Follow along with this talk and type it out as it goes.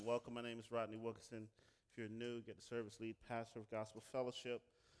Welcome. My name is Rodney Wilkinson. If you're new, get the service lead pastor of Gospel Fellowship.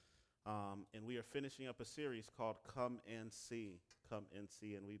 And we are finishing up a series called Come and See. Come and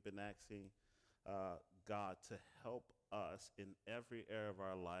See. And we've been asking God to help us in every area of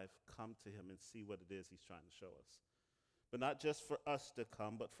our life come to him and see what it is he's trying to show us. But not just for us to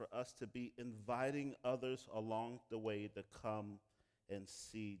come, but for us to be inviting others along the way to come and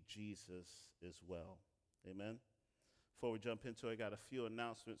see Jesus as well. Amen. Before we jump into it, I got a few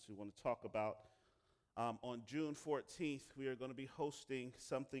announcements we want to talk about. On June 14th, we are going to be hosting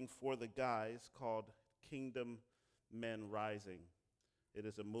something for the guys called Kingdom Men Rising. It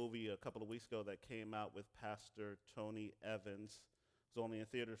is a movie a couple of weeks ago that came out with Pastor Tony Evans. It was only in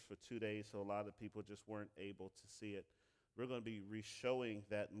theaters for 2 days, so a lot of people just weren't able to see it. We're going to be re-showing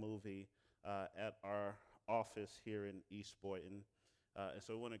that movie at our office here in East Boynton. And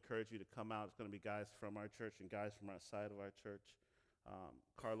so we want to encourage you to come out. It's going to be guys from our church and guys from outside of our church.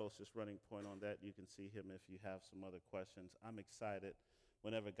 Carlos is running point on that. You can see him if you have some other questions. I'm excited.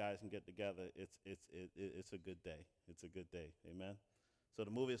 Whenever guys can get together, it's a good day. It's a good day. Amen. So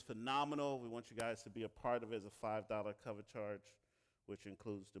the movie is phenomenal. We want you guys to be a part of it as a $5 cover charge, which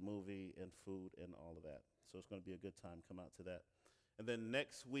includes the movie and food and all of that. So it's going to be a good time. Come out to that. And then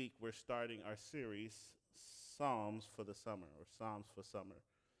next week, we're starting our series, Psalms for the Summer, or Psalms for Summer.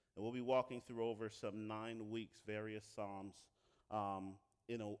 And we'll be walking through over some 9 weeks, various Psalms,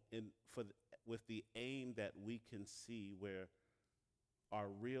 with the aim that we can see where our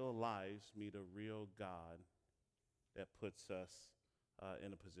real lives meet a real God that puts us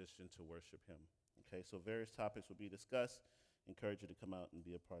in a position to worship him. Okay, so various topics will be discussed. Encourage you to come out and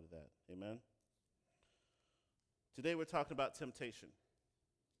be a part of that. Amen. Today we're talking about temptation.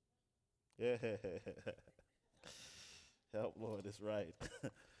 Yeah. Help, Lord, is right.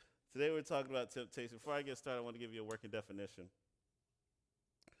 Today we're talking about temptation. Before I get started, I want to give you a working definition.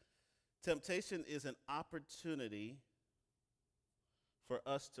 Temptation is an opportunity for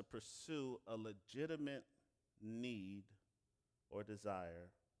us to pursue a legitimate need or desire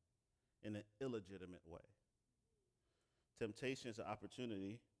in an illegitimate way. Temptation is an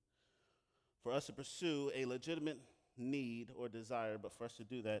opportunity for us to pursue a legitimate need or desire, but for us to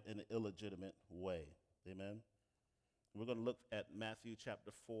do that in an illegitimate way. Amen? We're going to look at Matthew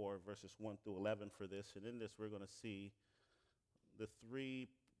chapter 4, verses 1 through 11 for this. And in this, we're going to see the 3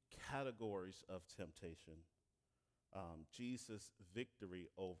 categories of temptation. Jesus' victory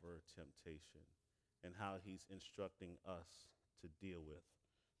over temptation and how he's instructing us to deal with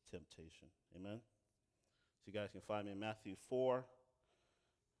temptation. Amen? So you guys can find me in Matthew 4,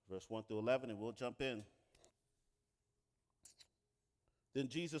 verse 1 through 11, and we'll jump in. Then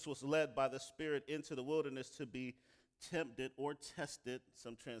Jesus was led by the Spirit into the wilderness to be tempted or tested,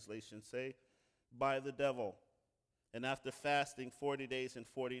 some translations say, by the devil. And after fasting 40 days and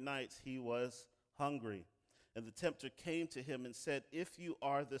 40 nights, he was hungry. And the tempter came to him and said, "If you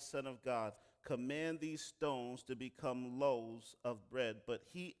are the Son of God, command these stones to become loaves of bread." But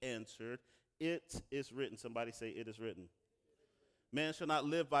he answered, "It is written." Somebody say, "It is written. Man shall not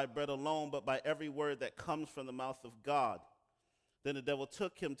live by bread alone, but by every word that comes from the mouth of God." Then the devil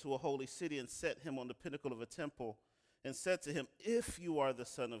took him to a holy city and set him on the pinnacle of a temple and said to him, "If you are the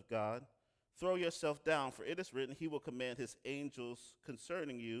Son of God, throw yourself down, for it is written, he will command his angels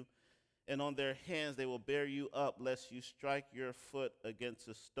concerning you, and on their hands they will bear you up, lest you strike your foot against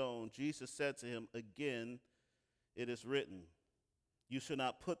a stone." Jesus said to him again, "It is written, you shall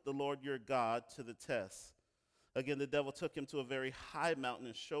not put the Lord your God to the test." Again, the devil took him to a very high mountain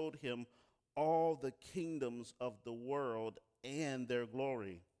and showed him all the kingdoms of the world and their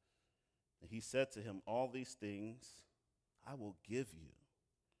glory. And he said to him, "All these things I will give you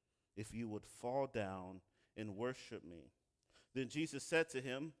if you would fall down and worship me." Then Jesus said to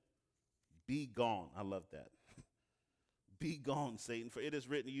him, "Be gone." I love that. "Be gone, Satan, for it is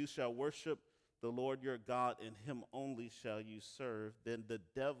written, you shall worship the Lord your God, and him only shall you serve." Then the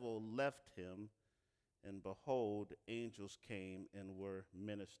devil left him, and behold, angels came and were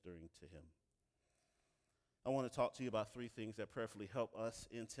ministering to him. I want to talk to you about 3 things that prayerfully help us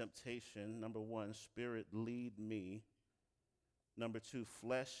in temptation. Number 1, Spirit, lead me. Number 2,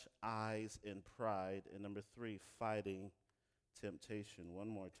 flesh, eyes, and pride. And number 3, fighting temptation. One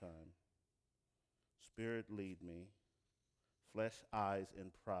more time. Spirit, lead me. Flesh, eyes,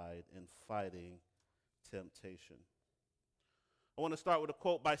 and pride, and fighting temptation. I want to start with a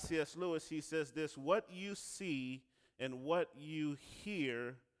quote by C.S. Lewis. He says this: "What you see and what you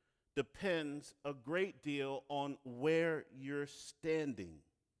hear depends a great deal on where you're standing.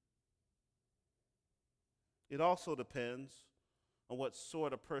 It also depends on what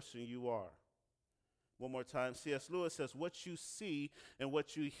sort of person you are. One more time. C.S. Lewis says, what you see and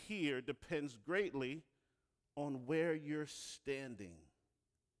what you hear depends greatly on where you're standing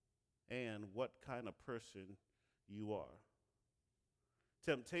and what kind of person you are.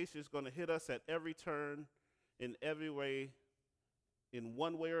 Temptation is going to hit us at every turn, in every way, in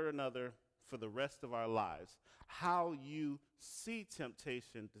one way or another, for the rest of our lives. How you see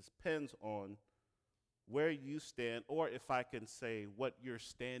temptation depends on where you stand, or if I can say, what you're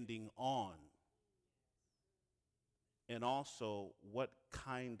standing on. And also, what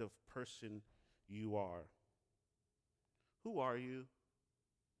kind of person you are. Who are you?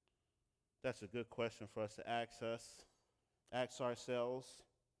 That's a good question for us to ask ourselves.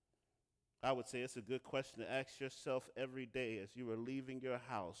 I would say it's a good question to ask yourself every day as you are leaving your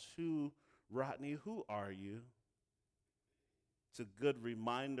house. Rodney, who are you? It's a good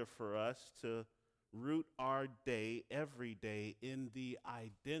reminder for us to root our day every day in the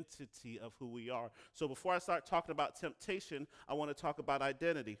identity of who we are. So before I start talking about temptation, I want to talk about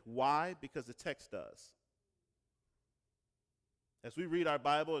identity. Why? Because the text does. As we read our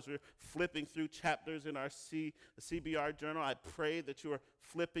Bible, as we're flipping through chapters in our CBR journal, I pray that you are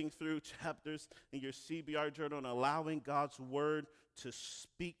flipping through chapters in your CBR journal and allowing God's word to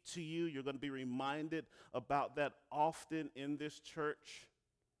speak to you. You're going to be reminded about that often in this church.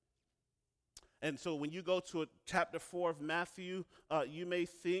 And so when you go to chapter 4 of Matthew, you may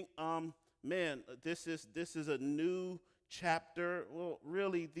think, man, this is a new chapter. Well,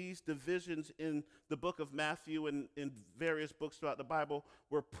 really, these divisions in the book of Matthew and in various books throughout the Bible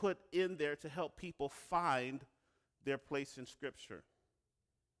were put in there to help people find their place in Scripture.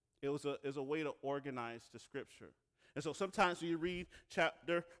 It was a way to organize the Scripture. And so sometimes when you read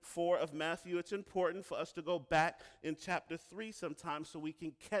chapter 4 of Matthew, it's important for us to go back in chapter 3 sometimes so we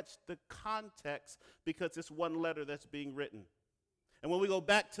can catch the context, because it's one letter that's being written. And when we go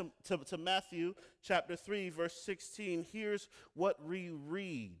back to Matthew chapter 3, verse 16, here's what we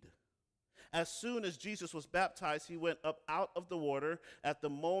read. As soon as Jesus was baptized, he went up out of the water. At the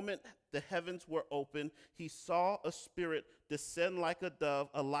moment the heavens were opened, he saw a spirit descend like a dove,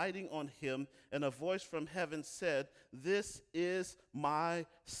 alighting on him, and a voice from heaven said, "This is my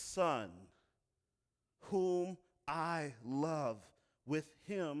son, whom I love. With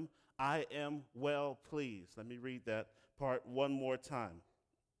him I am well pleased." Let me read that part one more time.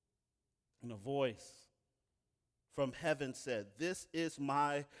 And a voice from heaven said, "This is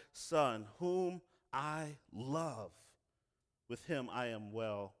my son, whom I love. With him I am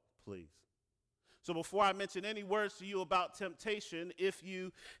well pleased." So before I mention any words to you about temptation, if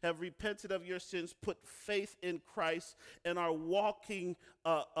you have repented of your sins, put faith in Christ, and are walking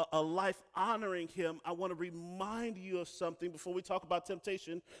a life honoring him, I want to remind you of something before we talk about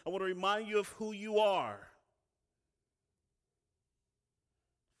temptation. I want to remind you of who you are.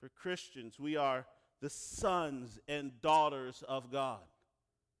 For Christians, we are the sons and daughters of God.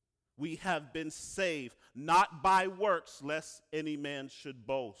 We have been saved, not by works, lest any man should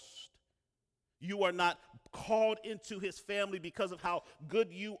boast. You are not called into his family because of how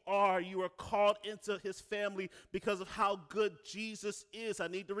good you are. You are called into his family because of how good Jesus is. I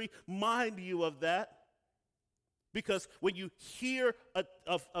need to remind you of that. Because when you hear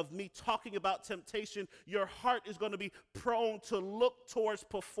of me talking about temptation, your heart is going to be prone to look towards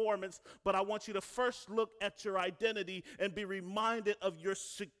performance. But I want you to first look at your identity and be reminded of your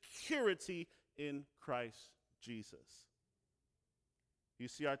security in Christ Jesus. You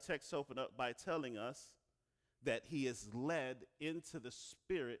see, our text open up by telling us that he is led into the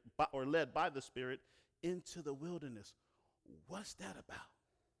Spirit, or led by the Spirit into the wilderness. What's that about?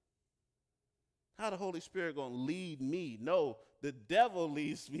 How the Holy Spirit going to lead me? No, the devil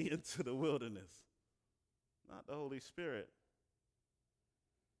leads me into the wilderness, not the Holy Spirit.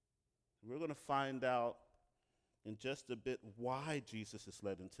 We're going to find out in just a bit why Jesus is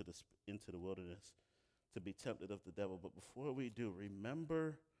led into the wilderness to be tempted of the devil. But before we do,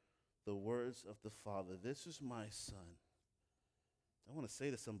 remember the words of the Father. This is my son. I want to say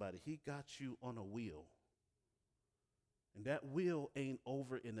to somebody, he got you on a wheel. And that wheel ain't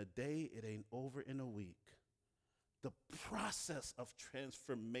over in a day, it ain't over in a week. The process of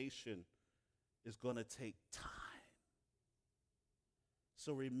transformation is going to take time.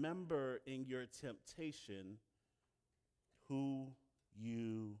 So remember in your temptation who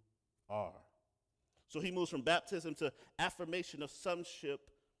you are. So he moves from baptism to affirmation of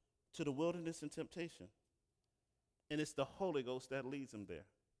sonship to the wilderness and temptation. And it's the Holy Ghost that leads him there.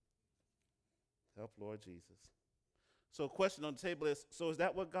 Help, Lord Jesus. So a question on the table is, so is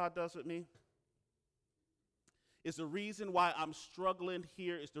that what God does with me? is the reason why I'm struggling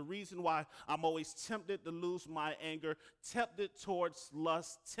here, is the reason why I'm always tempted to lose my anger, tempted towards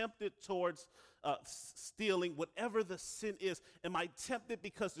lust, tempted towards stealing, whatever the sin is. Am I tempted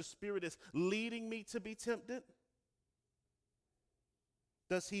because the Spirit is leading me to be tempted?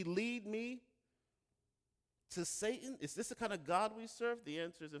 Does he lead me to Satan? Is this the kind of God we serve? The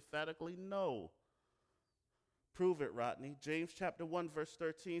answer is emphatically no. Prove it, Rodney. James chapter 1, verse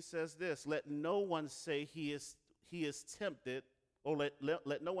 13 says this: let no one say he is tempted, or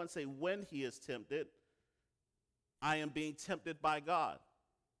let no one say when he is tempted, I am being tempted by God.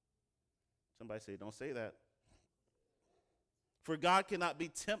 Somebody say, don't say that. For God cannot be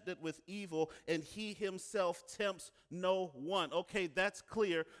tempted with evil, and he himself tempts no one. Okay, that's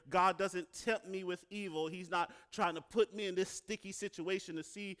clear. God doesn't tempt me with evil. He's not trying to put me in this sticky situation to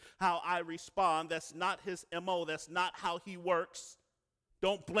see how I respond. That's not his MO. That's not how he works.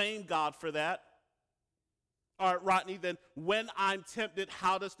 Don't blame God for that. All right, Rodney, then when I'm tempted,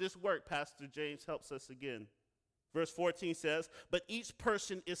 how does this work? Pastor James helps us again. Verse 14 says, but each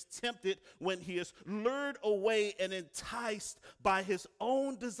person is tempted when he is lured away and enticed by his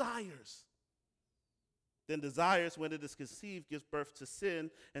own desires. Then desires, when it is conceived, gives birth to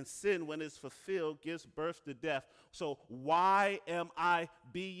sin, and sin, when it is fulfilled, gives birth to death. So why am I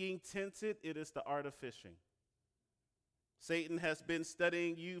being tempted? It is the art of fishing. Satan has been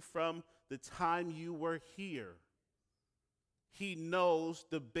studying you from the time you were here. He knows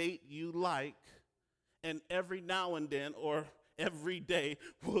the bait you like, and every now and then, or every day,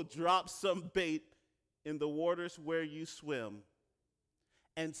 will drop some bait in the waters where you swim.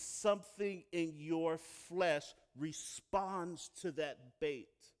 And something in your flesh responds to that bait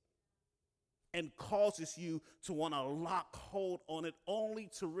and causes you to want to lock hold on it, only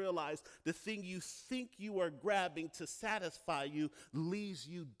to realize the thing you think you are grabbing to satisfy you leaves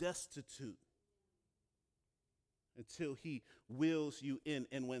you destitute until he wheels you in.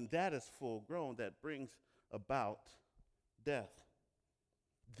 And when that is full grown, that brings about death.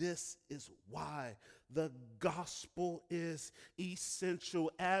 This is why the gospel is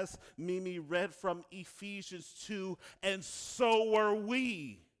essential. As Mimi read from Ephesians 2, and so were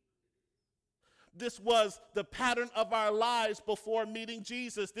we. This was the pattern of our lives before meeting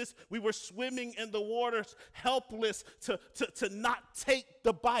Jesus. We were swimming in the waters, helpless to not take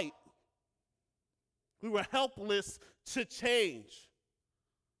the bite. We were helpless to change.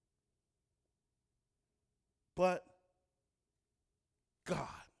 But God,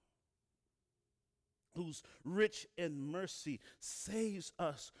 who's rich in mercy, saves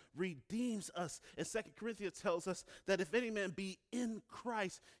us, redeems us. And 2 Corinthians tells us that if any man be in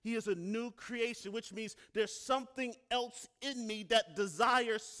Christ, he is a new creation, which means there's something else in me that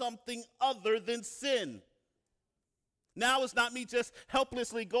desires something other than sin. Now it's not me just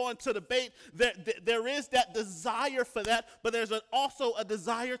helplessly going to the bait. There is that desire for that, but there's also a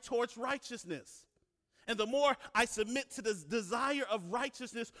desire towards righteousness. And the more I submit to this desire of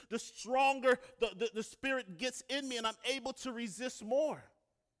righteousness, the stronger the Spirit gets in me, and I'm able to resist more.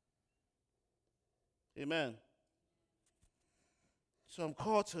 Amen. So I'm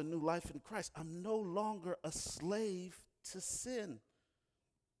called to a new life in Christ. I'm no longer a slave to sin.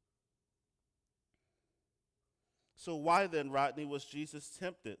 So why then, Rodney, was Jesus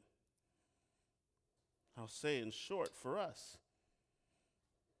tempted? I'll say in short, for us.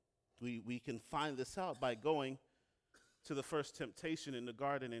 We can find this out by going to the first temptation in the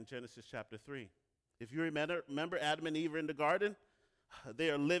garden in Genesis chapter 3. If you remember Adam and Eve are in the garden, they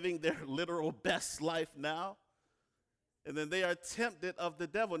are living their literal best life now. And then they are tempted of the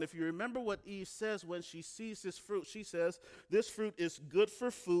devil. And if you remember what Eve says when she sees this fruit, she says, this fruit is good for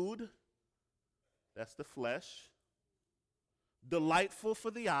food. That's the flesh. Delightful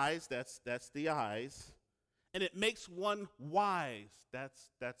for the eyes. That's the eyes. And it makes one wise.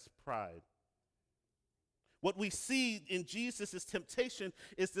 That's pride. What we see in Jesus' temptation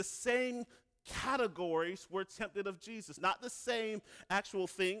is the same categories were tempted of Jesus. Not the same actual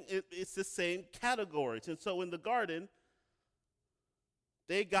thing. It's the same categories. And so in the garden,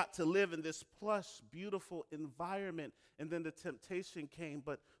 they got to live in this plush, beautiful environment. And then the temptation came.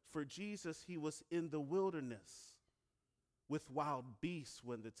 But for Jesus, he was in the wilderness with wild beasts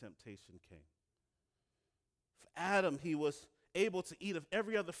when the temptation came. For Adam, he was able to eat of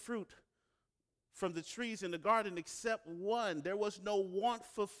every other fruit from the trees in the garden except one. There was no want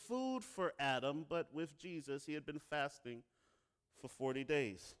for food for Adam, but with Jesus, he had been fasting for 40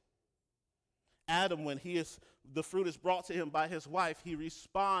 days. Adam, when the fruit is brought to him by his wife, he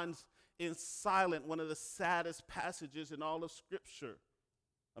responds in silence, one of the saddest passages in all of Scripture,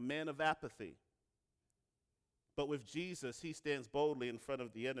 a man of apathy. But with Jesus, he stands boldly in front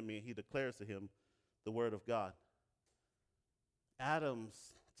of the enemy, and he declares to him the word of God. Adam's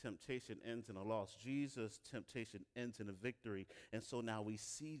temptation ends in a loss. Jesus' temptation ends in a victory. And so now we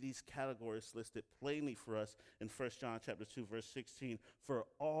see these categories listed plainly for us in 1 John chapter 2, verse 16. For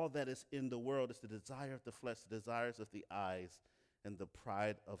all that is in the world is the desire of the flesh, the desires of the eyes, and the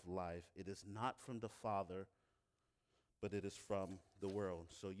pride of life. It is not from the Father, but it is from the world.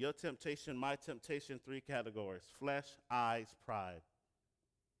 So your temptation, my temptation, 3 categories: flesh, eyes, pride.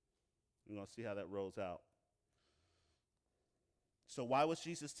 We're going to see how that rolls out. So why was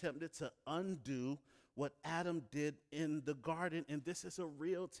Jesus tempted? To undo what Adam did in the garden. And this is a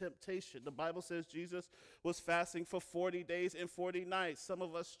real temptation. The Bible says Jesus was fasting for 40 days and 40 nights. Some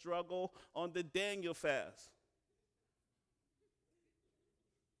of us struggle on the Daniel fast.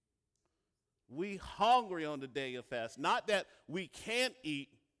 We hungry on the Daniel fast. Not that we can't eat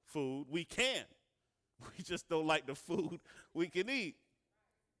food. We can. We just don't like the food we can eat.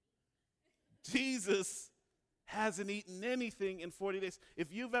 Jesus hasn't eaten anything in 40 days.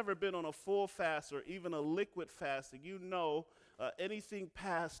 If you've ever been on a full fast or even a liquid fast, and you know anything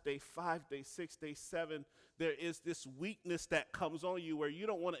past day 5, day 6, day 7, there is this weakness that comes on you where you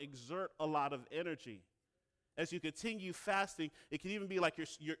don't want to exert a lot of energy. As you continue fasting, it can even be like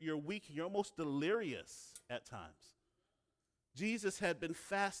you're weak, you're almost delirious at times. Jesus had been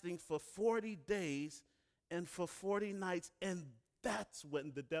fasting for 40 days and for 40 nights, and that's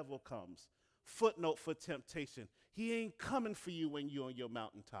when the devil comes. Footnote for temptation: he ain't coming for you when you're on your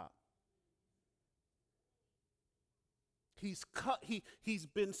mountaintop. He's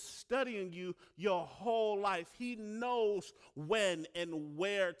been studying you your whole life. He knows when and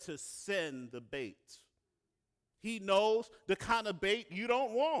where to send the bait. He knows the kind of bait you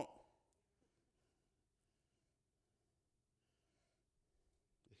don't want.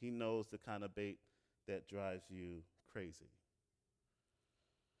 He knows the kind of bait that drives you crazy.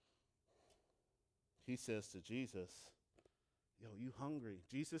 He says to Jesus, yo, you hungry?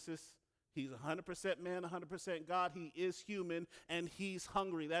 He's 100% man, 100% God. He is human, and he's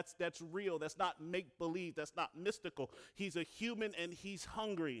hungry. That's real. That's not make-believe. That's not mystical. He's a human, and he's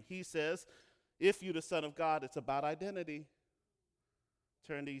hungry. He says, if you the Son of God, it's about identity.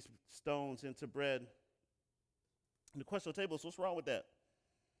 Turn these stones into bread. And the question on the table is, what's wrong with that?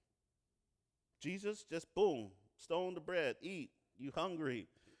 Jesus, just boom, stone the bread, eat. You hungry.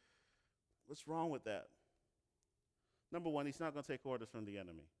 What's wrong with that? Number one, he's not going to take orders from the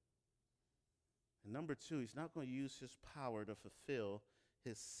enemy. And number two, he's not going to use his power to fulfill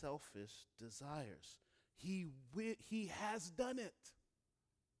his selfish desires. He has done it.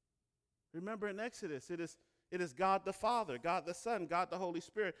 Remember in Exodus, it is God the Father, God the Son, God the Holy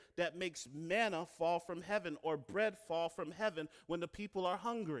Spirit that makes manna fall from heaven or bread fall from heaven when the people are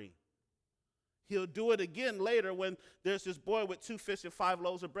hungry. He'll do it again later when there's this boy with 2 fish and 5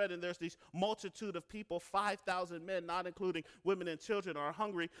 loaves of bread, and there's this multitude of people, 5,000 men, not including women and children, are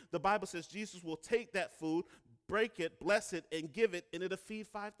hungry. The Bible says Jesus will take that food, break it, bless it, and give it, and it'll feed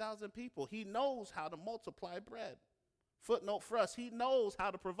 5,000 people. He knows how to multiply bread. Footnote for us, he knows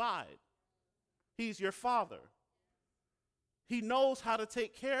how to provide. He's your Father. He knows how to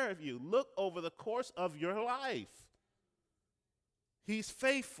take care of you. Look over the course of your life. He's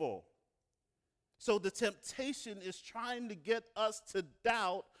faithful. So the temptation is trying to get us to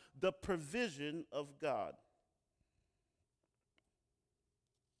doubt the provision of God.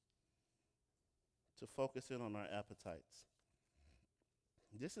 To focus in on our appetites.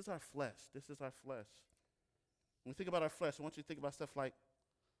 This is our flesh. This is our flesh. When we think about our flesh, I want you to think about stuff like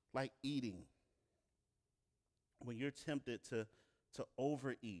eating. When you're tempted to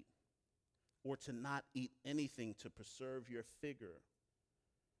overeat or to not eat anything to preserve your figure.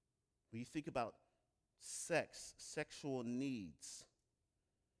 When you think about sex, sexual needs,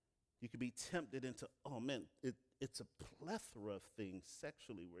 you could be tempted into, oh man, it's a plethora of things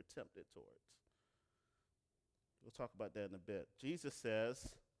sexually we're tempted towards. We'll talk about that in a bit. Jesus says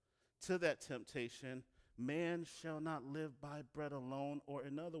to that temptation, man shall not live by bread alone, or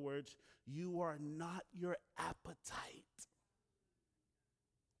in other words, you are not your appetite.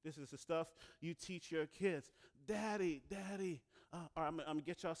 This is the stuff you teach your kids. Daddy, I'm going to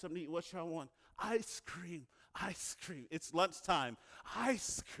get y'all something to eat. What y'all want? Ice cream. It's lunchtime.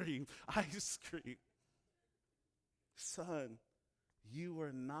 Ice cream. Son, you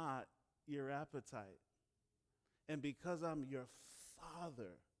are not your appetite. And because I'm your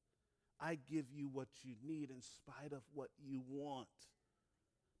Father, I give you what you need in spite of what you want.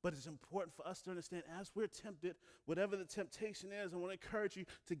 But it's important for us to understand as we're tempted, whatever the temptation is, I want to encourage you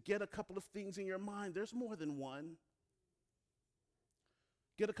to get a couple of things in your mind. There's more than one.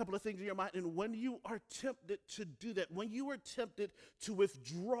 Get a couple of things in your mind. And when you are tempted to do that, when you are tempted to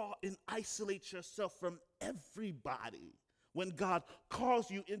withdraw and isolate yourself from everybody, When God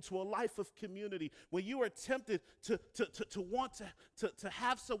calls you into a life of community, when you are tempted to want to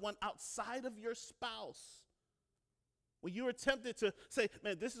have someone outside of your spouse, when you are tempted to say,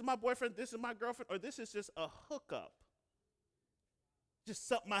 man, this is my boyfriend, this is my girlfriend, or this is just a hookup, just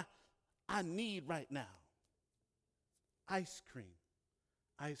something I need right now. Ice cream.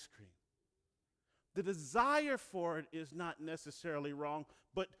 The desire for it is not necessarily wrong,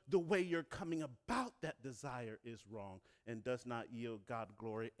 but the way you're coming about that desire is wrong and does not yield God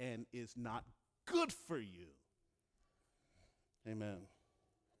glory and is not good for you. Amen.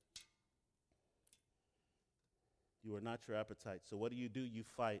 You are not your appetite. So what do? You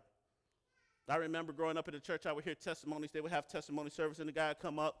fight. I remember growing up in the church, I would hear testimonies. They would have testimony service, and the guy would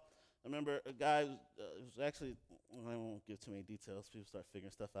come up. I remember a guy was actually, I won't give too many details. People start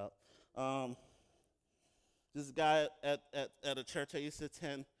figuring stuff out. This guy at a church I used to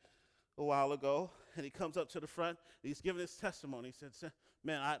attend a while ago, and he comes up to the front, and he's giving his testimony. He said,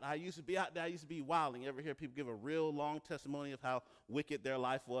 man, I used to be out there. I used to be wilding. You ever hear people give a real long testimony of how wicked their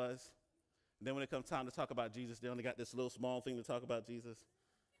life was? And then when it comes time to talk about Jesus, they only got this little small thing to talk about Jesus.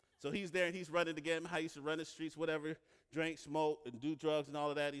 So he's there, and he's running the game, how he used to run the streets, whatever, drink, smoke, and do drugs and all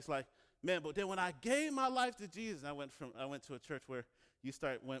of that. He's like, man, but then when I gave my life to Jesus, I went to a church where you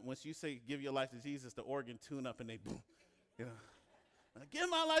start, once you say give your life to Jesus, the organ tune up and they boom. You know, I give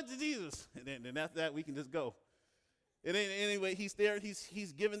my life to Jesus. And then after that, we can just go. And then anyway, he's there and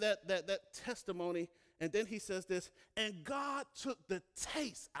he's giving that testimony. And then he says this, and God took the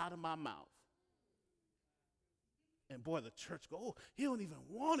taste out of my mouth. And boy, the church go, oh, he don't even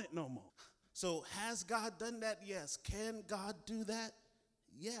want it no more. So has God done that? Yes. Can God do that?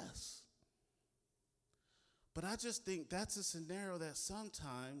 Yes. But I just think that's a scenario that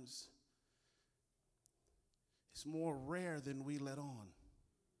sometimes is more rare than we let on.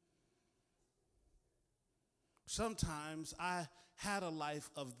 Sometimes I had a life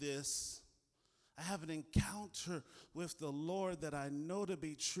of this. I have an encounter with the Lord that I know to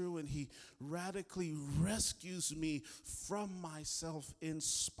be true, and he radically rescues me from myself in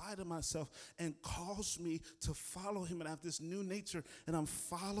spite of myself and calls me to follow him, and I have this new nature, and I'm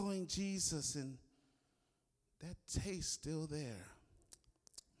following Jesus, and that taste still there.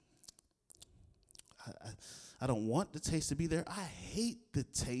 I don't want the taste to be there. I hate the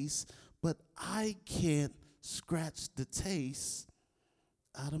taste, but I can't scratch the taste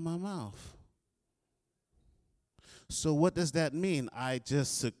out of my mouth. So what does that mean? I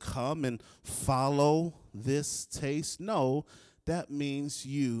just succumb and follow this taste? No, that means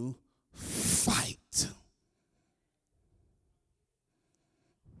you fight.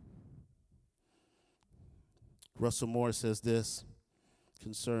 Russell Moore says this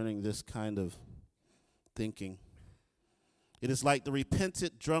concerning this kind of thinking. It is like the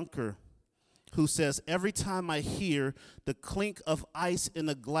repentant drunkard who says, every time I hear the clink of ice in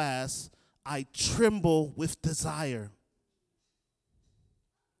a glass, I tremble with desire.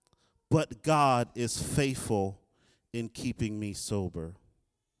 But God is faithful in keeping me sober.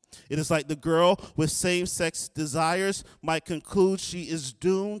 It is like the girl with same-sex desires might conclude she is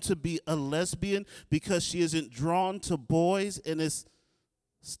doomed to be a lesbian because she isn't drawn to boys and is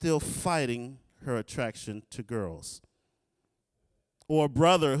still fighting her attraction to girls. Or a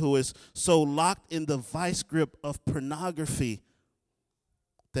brother who is so locked in the vice grip of pornography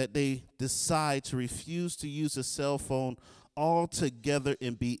that they decide to refuse to use a cell phone altogether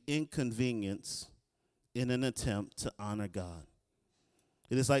and be inconvenienced in an attempt to honor God.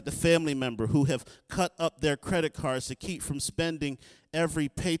 It is like the family member who have cut up their credit cards to keep from spending every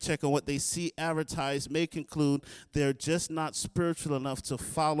paycheck on what they see advertised may conclude they're just not spiritual enough to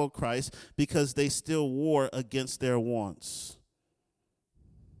follow Christ because they still war against their wants.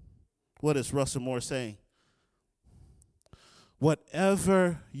 What is Russell Moore saying?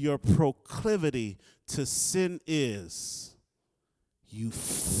 Whatever your proclivity to sin is, you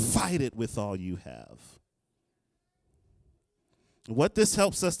fight it with all you have. What this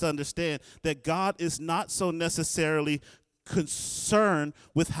helps us to understand that God is not so necessarily concerned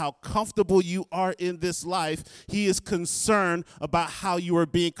with how comfortable you are in this life. He is concerned about how you are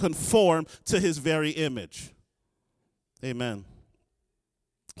being conformed to his very image. Amen.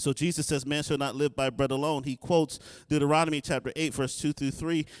 So Jesus says, man shall not live by bread alone. He quotes Deuteronomy chapter 8, verse 2 through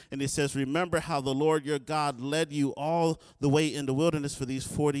 3, and it says, remember how the Lord your God led you all the way in the wilderness for these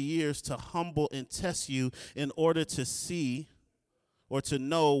 40 years to humble and test you in order to see or to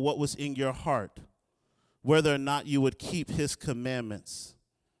know what was in your heart, whether or not you would keep his commandments.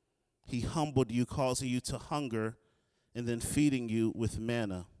 He humbled you, causing you to hunger, and then feeding you with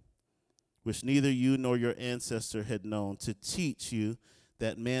manna, which neither you nor your ancestor had known, to teach you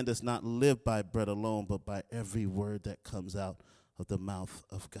that man does not live by bread alone, but by every word that comes out of the mouth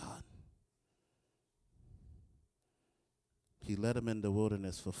of God. He led them in the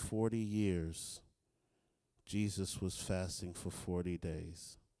wilderness for 40 years. Jesus was fasting for 40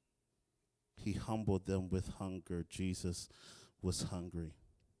 days. He humbled them with hunger. Jesus was hungry.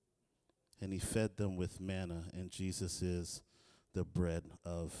 And he fed them with manna, and Jesus is the bread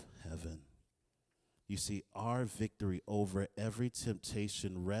of heaven. You see, our victory over every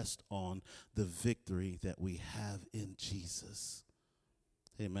temptation rests on the victory that we have in Jesus.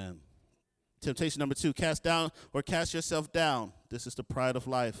 Amen. Temptation number 2, cast yourself down. This is the pride of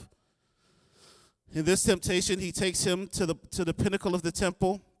life. In this temptation, he takes him to the pinnacle of the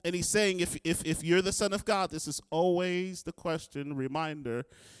temple, and he's saying, if you're the Son of God, this is always the question, reminder,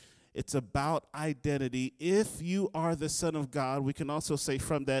 it's about identity. If you are the Son of God, we can also say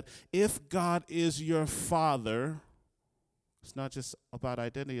from that, if God is your Father, it's not just about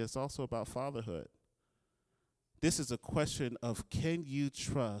identity, it's also about fatherhood. This is a question of, can you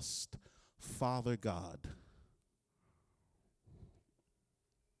trust Father God?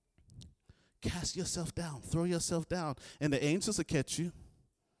 Cast yourself down, throw yourself down, and the angels will catch you.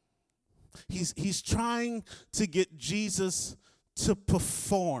 He's trying to get Jesus to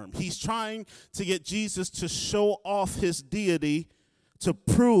perform. He's trying to get Jesus to show off his deity, to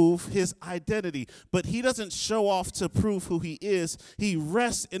prove his identity. But he doesn't show off to prove who he is. He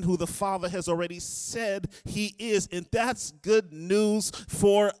rests in who the Father has already said he is. And that's good news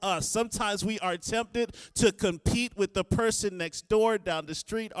for us. Sometimes we are tempted to compete with the person next door, down the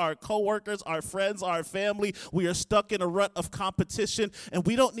street, our coworkers, our friends, our family. We are stuck in a rut of competition, and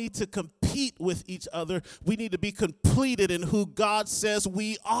we don't need to compete with each other. We need to be completed in who God says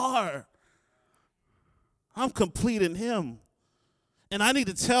we are. I'm complete in him. And I need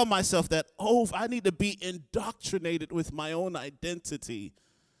to tell myself that, I need to be indoctrinated with my own identity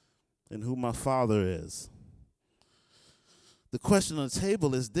and who my Father is. The question on the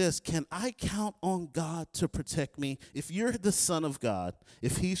table is this: can I count on God to protect me? If you're the Son of God,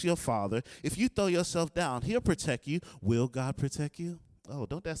 if he's your Father, if you throw yourself down, he'll protect you. Will God protect you? Oh,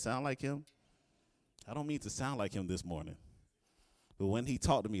 don't that sound like him? I don't mean to sound like him this morning. But when he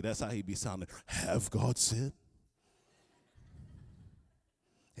talked to me, that's how he be sounding. Have God said?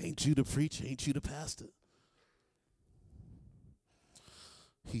 Ain't you the preacher? Ain't you the pastor?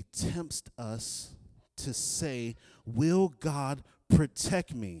 He tempts us to say, will God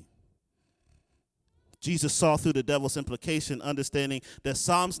protect me? Jesus saw through the devil's implication, understanding that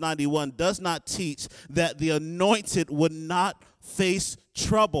Psalms 91 does not teach that the anointed would not face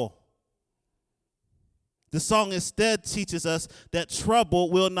trouble. The song instead teaches us that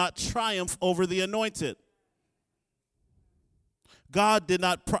trouble will not triumph over the anointed. God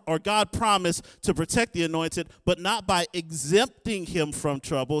promised to protect the anointed, but not by exempting him from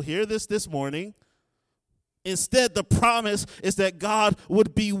trouble. Hear this morning. Instead, the promise is that God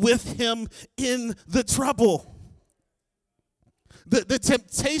would be with him in the trouble. The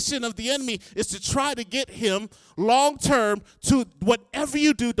temptation of the enemy is to try to get him long term to, whatever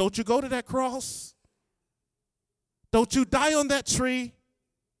you do, don't you go to that cross. Don't you die on that tree.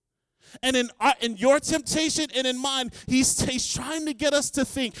 And in your temptation and in mine, he's trying to get us to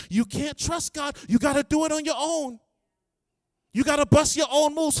think, you can't trust God. You got to do it on your own. You got to bust your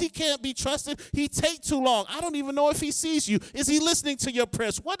own moves. He can't be trusted. He take too long. I don't even know if he sees you. Is he listening to your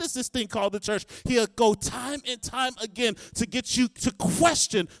prayers? What is this thing called the church? He'll go time and time again to get you to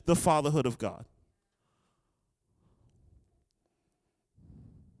question the fatherhood of God.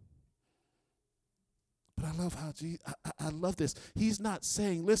 But I love how I love this. He's not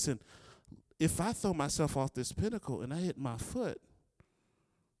saying, listen, if I throw myself off this pinnacle and I hit my foot,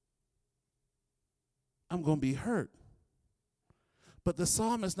 I'm going to be hurt. But the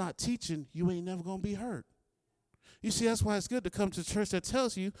psalm is not teaching you ain't never going to be hurt. You see, that's why it's good to come to a church that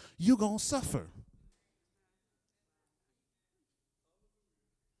tells you you're going to suffer.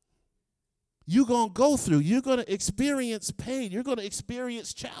 You're going to go through. You're going to experience pain. You're going to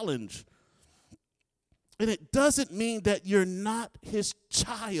experience challenge. And it doesn't mean that you're not his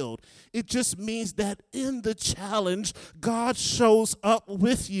child. It just means that in the challenge, God shows up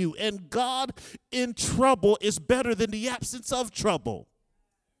with you. And God in trouble is better than the absence of trouble.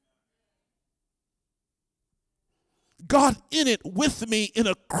 God in it with me in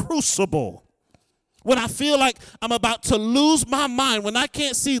a crucible. When I feel like I'm about to lose my mind, when I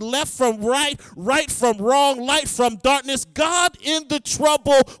can't see left from right, right from wrong, light from darkness, God in the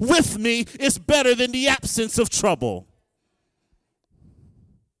trouble with me is better than the absence of trouble.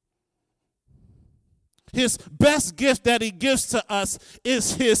 His best gift that he gives to us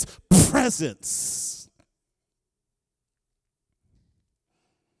is his presence.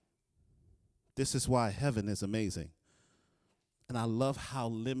 This is why heaven is amazing. And I love how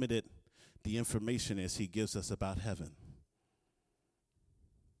limited the information is he gives us about heaven.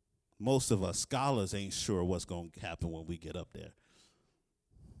 Most of us scholars ain't sure what's going to happen when we get up there.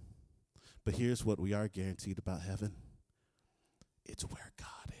 But here's what we are guaranteed about heaven. It's where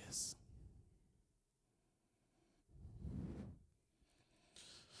God is.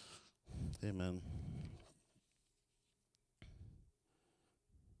 Amen.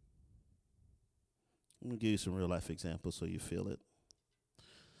 I'm going to give you some real life examples so you feel it.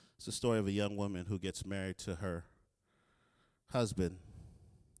 It's the story of a young woman who gets married to her husband.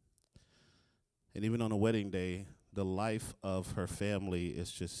 And even on a wedding day, the life of her family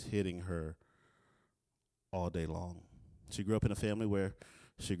is just hitting her all day long. She grew up in a family where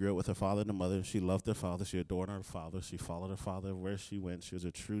she grew up with her father and her mother. She loved her father. She adored her father. She followed her father where she went. She was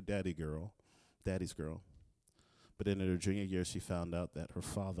a true daddy's girl. But then in her junior year, she found out that her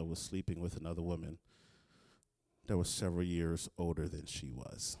father was sleeping with another woman that was several years older than she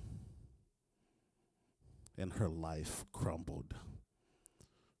was. And her life crumbled.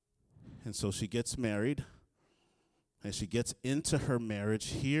 And so she gets married, and she gets into her marriage.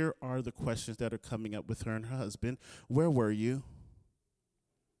 Here are the questions that are coming up with her and her husband. Where were you?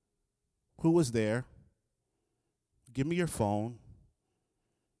 Who was there? Give me your phone.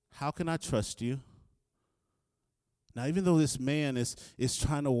 How can I trust you? Now, even though this man is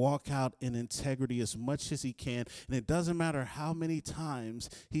trying to walk out in integrity as much as he can, and it doesn't matter how many times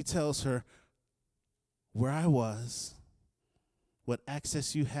he tells her where I was, what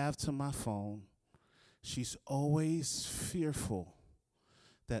access you have to my phone, she's always fearful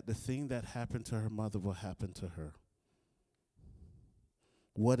that the thing that happened to her mother will happen to her.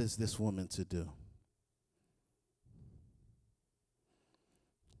 What is this woman to do?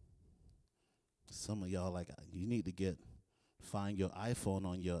 Some of y'all like, you need to find your iPhone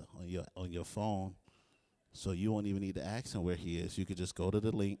on your phone, so you won't even need to ask him where he is. You could just go to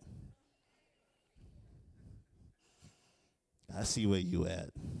the link. I see where you at.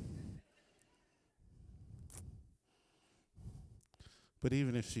 But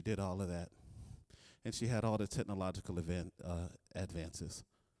even if she did all of that, and she had all the technological advances,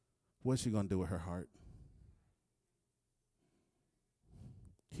 what's she going to do with her heart?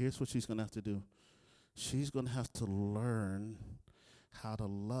 Here's what she's going to have to do. She's going to have to learn how to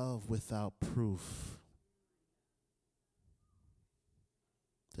love without proof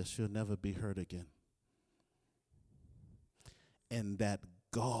that she'll never be hurt again, and that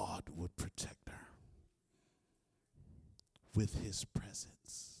God would protect her with his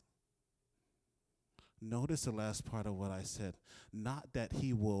presence. Notice the last part of what I said. Not that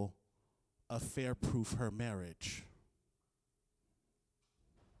he will affair-proof her marriage.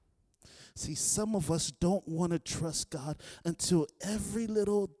 See, some of us don't want to trust God until every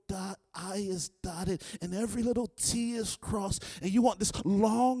little I is dotted and every little T is crossed. And you want this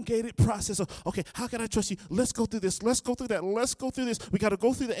elongated process of, okay, how can I trust you? Let's go through this. Let's go through that. Let's go through this. We got to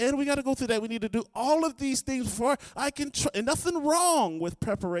go through the end. We got to go through that. We need to do all of these things before I can trust. And nothing wrong with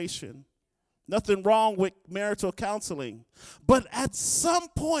preparation. Nothing wrong with marital counseling. But at some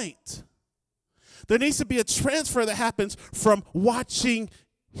point, there needs to be a transfer that happens from watching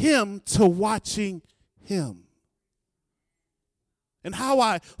him to watching him. And how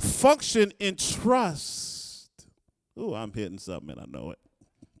I function in trust. Ooh, I'm hitting something and I know it.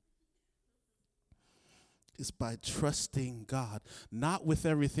 It's by trusting God, not with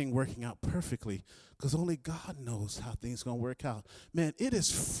everything working out perfectly, because only God knows how things going to work out. Man, it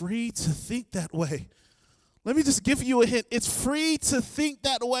is free to think that way. Let me just give you a hint. It's free to think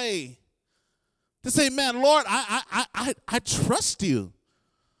that way. To say, man, Lord, I trust you.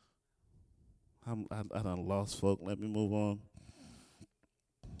 I done lost folk. Let me move on.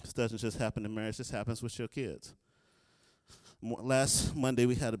 This doesn't just happen in marriage. This happens with your kids. Last Monday,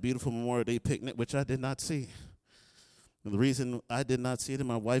 we had a beautiful Memorial Day picnic, which I did not see. And the reason I did not see it and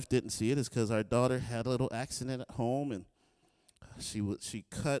my wife didn't see it is because our daughter had a little accident at home, and she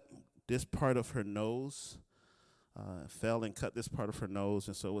cut this part of her nose, fell and cut this part of her nose,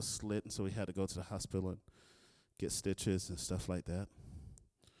 and so it was slit, and so we had to go to the hospital and get stitches and stuff like that.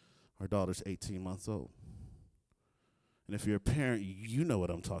 Our daughter's 18 months old. And if you're a parent, you know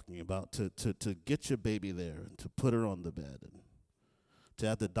what I'm talking about. To get your baby there and to put her on the bed and to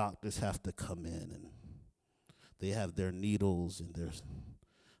have the doctors have to come in, and they have their needles and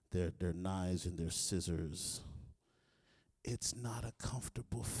their knives and their scissors. It's not a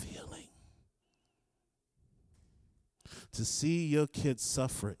comfortable feeling. To see your kids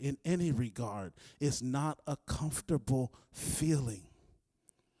suffer in any regard is not a comfortable feeling.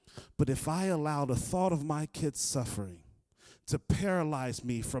 But if I allow the thought of my kids suffering to paralyze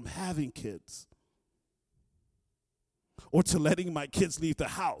me from having kids or to letting my kids leave the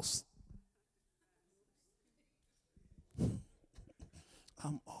house.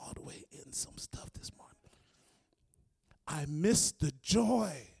 I'm all the way in some stuff this morning. I miss the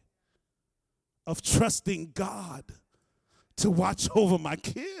joy of trusting God to watch over my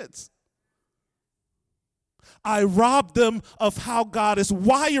kids. I rob them of how God is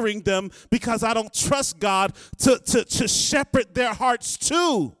wiring them because I don't trust God to shepherd their hearts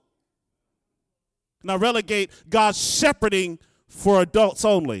too. And I relegate God's shepherding for adults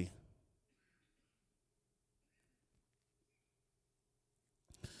only.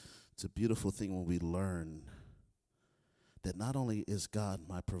 It's a beautiful thing when we learn that not only is God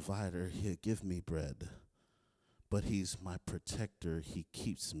my provider, he'll give me bread, but he's my protector. He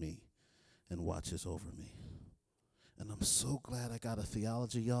keeps me and watches over me. And I'm so glad I got a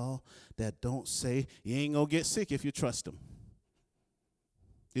theology, y'all, that don't say you ain't going to get sick if you trust him.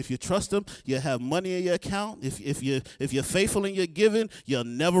 If you trust him, you have money in your account. If you're faithful in your giving, you'll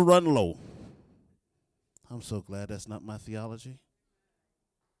never run low. I'm so glad that's not my theology.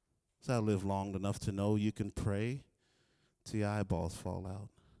 So I live long enough to know you can pray till your eyeballs fall out.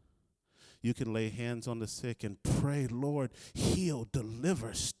 You can lay hands on the sick and pray, Lord, heal,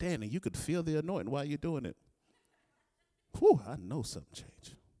 deliver, standing. You could feel the anointing while you're doing it. Whew, I know something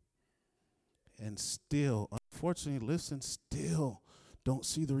changed. And still, unfortunately, still don't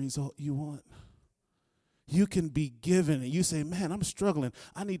see the result you want. You can be given and you say, man, I'm struggling.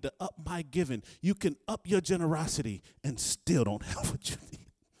 I need to up my giving. You can up your generosity and still don't have what you need.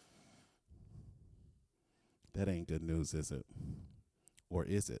 That ain't good news, is it? Or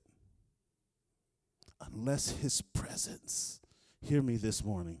is it? Unless his presence, hear me this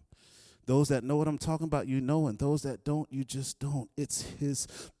morning. Those that know what I'm talking about, you know, and those that don't, you just don't. It's his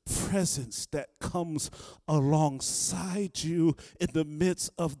presence that comes alongside you in the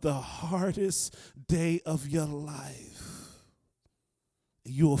midst of the hardest day of your life.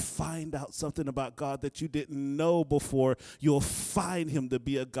 You'll find out something about God that you didn't know before. You'll find him to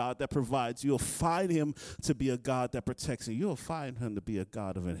be a God that provides. You'll find him to be a God that protects you. You'll find him to be a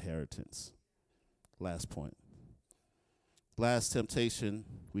God of inheritance. Last point. Last temptation,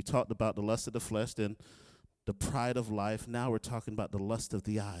 we talked about the lust of the flesh, then the pride of life. Now we're talking about the lust of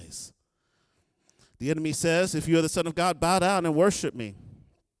the eyes. The enemy says, if you're the Son of God, bow down and worship me.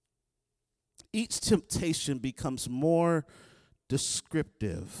 Each temptation becomes more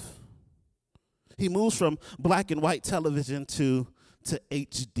descriptive. He moves from black and white television to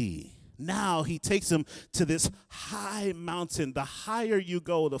HD. Now he takes him to this high mountain. The higher you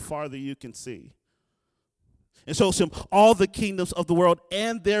go, the farther you can see. And shows him all the kingdoms of the world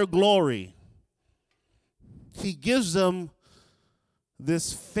and their glory. He gives them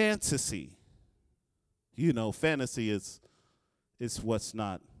this fantasy. You know, fantasy is what's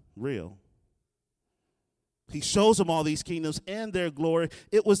not real. He shows them all these kingdoms and their glory.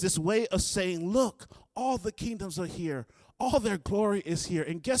 It was this way of saying, look, all the kingdoms are here. All their glory is here.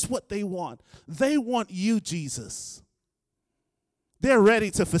 And guess what they want? They want you, Jesus. They're ready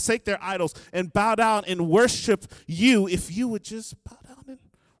to forsake their idols and bow down and worship you if you would just bow down and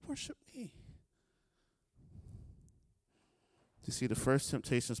worship me. You see, the first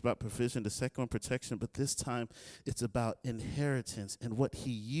temptation is about provision, the second one protection, but this time it's about inheritance. And what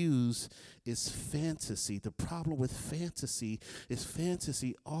he used is fantasy. The problem with fantasy is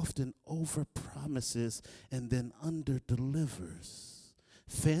fantasy often overpromises and then underdelivers.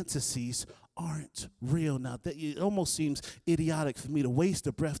 Fantasies aren't real. Now, it almost seems idiotic for me to waste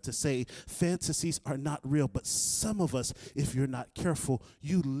a breath to say fantasies are not real, but some of us, if you're not careful,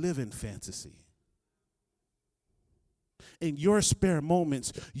 you live in fantasy. In your spare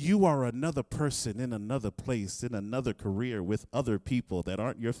moments, you are another person in another place, in another career with other people that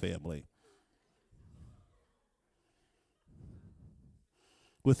aren't your family.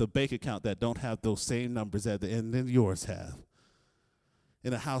 With a bank account that don't have those same numbers at the end than yours have.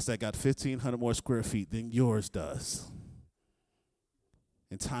 In a house that got 1,500 more square feet than yours does.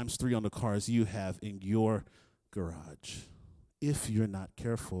 And times 3 on the cars you have in your garage. If you're not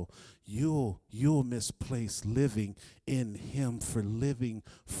careful, you'll misplace living in him for living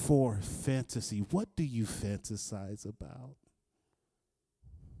for fantasy. What do you fantasize about?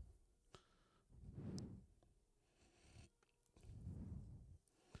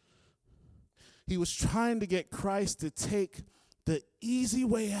 He was trying to get Christ to take the easy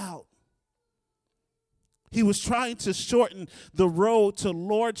way out. He was trying to shorten the road to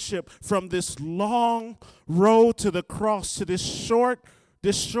lordship from this long road to the cross to this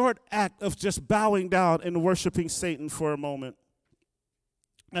short act of just bowing down and worshiping Satan for a moment.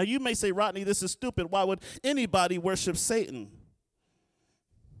 Now you may say, Rodney, this is stupid. Why would anybody worship Satan?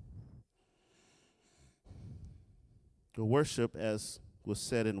 The worship, as was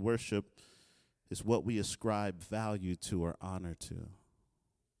said in worship, is what we ascribe value to or honor to.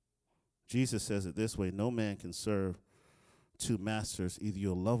 Jesus says it this way: no man can serve two masters. Either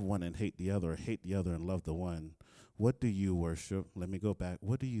you'll love one and hate the other, or hate the other and love the one. What do you worship? Let me go back.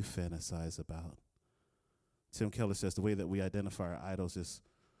 What do you fantasize about? Tim Keller says the way that we identify our idols is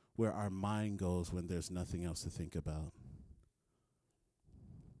where our mind goes when there's nothing else to think about.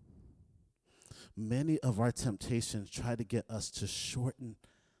 Many of our temptations try to get us to shorten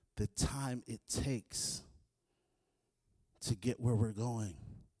the time it takes to get where we're going.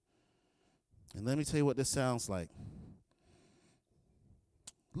 And let me tell you what this sounds like.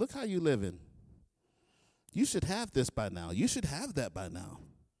 Look how you living. You should have this by now. You should have that by now.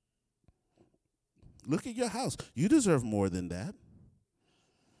 Look at your house. You deserve more than that.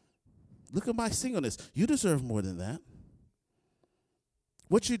 Look at my singleness. You deserve more than that.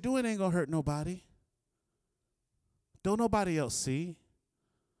 What you're doing ain't going to hurt nobody. Don't nobody else see.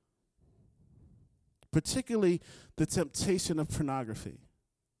 Particularly the temptation of pornography.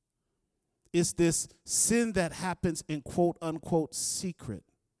 It's this sin that happens in quote unquote secret.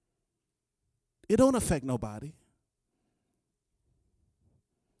 It don't affect nobody.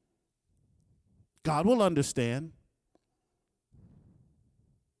 God will understand.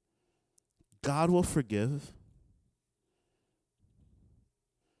 God will forgive.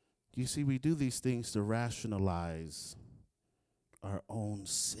 You see, we do these things to rationalize our own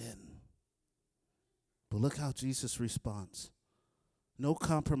sin. But look how Jesus responds. No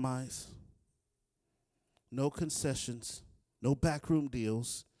compromise, no concessions, no backroom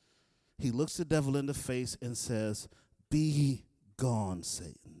deals. He looks the devil in the face and says, "Be gone,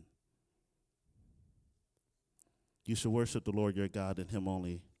 Satan. You shall worship the Lord your God, and him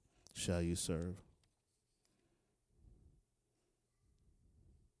only shall you serve."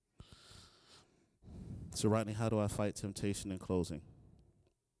 So, Rodney, how do I fight temptation in closing?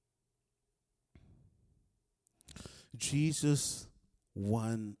 Jesus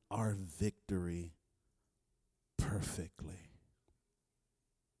won our victory perfectly.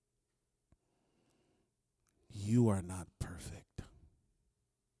 You are not perfect,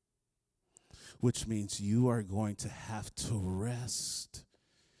 which means you are going to have to rest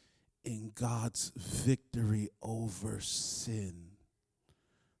in God's victory over sin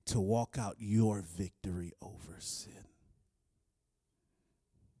to walk out your victory over sin.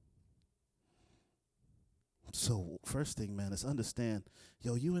 So first thing, man, is understand,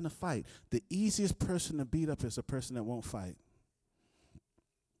 you in a fight. The easiest person to beat up is a person that won't fight.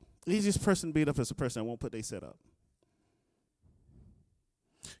 The easiest person to beat up is a person that won't put their set up.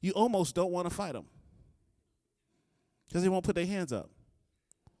 You almost don't want to fight them because they won't put their hands up.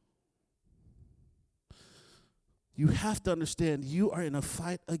 You have to understand you are in a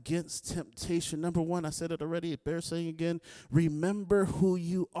fight against temptation. Number one, I said it already, it bears saying again, remember who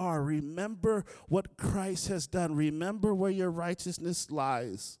you are. Remember what Christ has done. Remember where your righteousness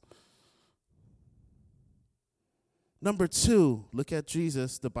lies. Number two, look at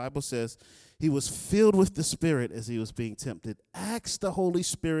Jesus. The Bible says he was filled with the Spirit as he was being tempted. Ask the Holy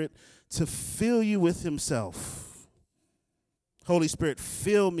Spirit to fill you with himself. Holy Spirit,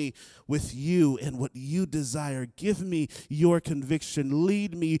 fill me with you and what you desire. Give me your conviction.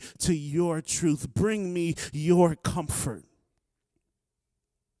 Lead me to your truth. Bring me your comfort.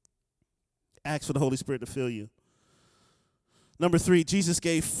 Ask for the Holy Spirit to fill you. Number three, Jesus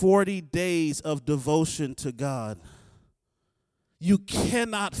gave 40 days of devotion to God. You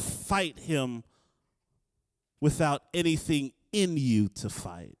cannot fight him without anything in you to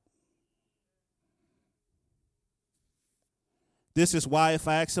fight. This is why if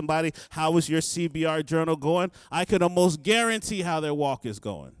I ask somebody, how is your CBR journal going? I can almost guarantee how their walk is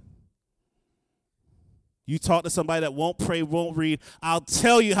going. You talk to somebody that won't pray, won't read, I'll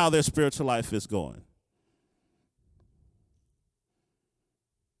tell you how their spiritual life is going.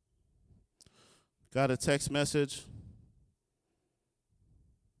 Got a text message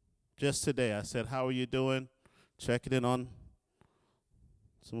just today. I said, how are you doing? Checking in on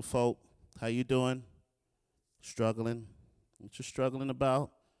some folk. How you doing? Struggling. What you're struggling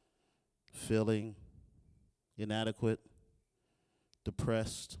about? Feeling inadequate,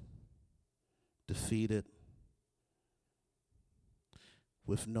 depressed, defeated,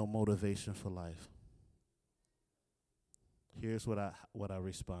 with no motivation for life. Here's what I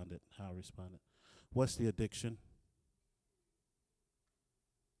responded, how I responded. What's the addiction?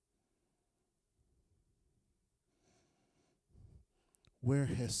 Where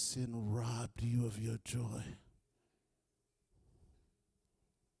has sin robbed you of your joy?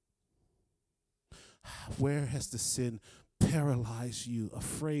 Where has the sin paralyzed you,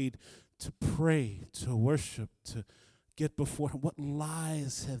 afraid to pray, to worship, to get before him? What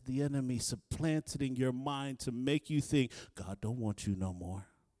lies have the enemy supplanted in your mind to make you think, God don't want you no more?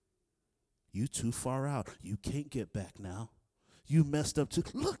 You too far out. You can't get back now. You messed up too.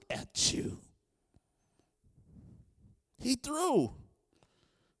 Look at you. He threw.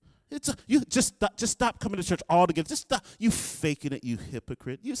 You just stop coming to church altogether. Just stop. You faking it, you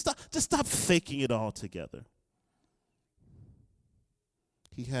hypocrite. Just stop faking it altogether.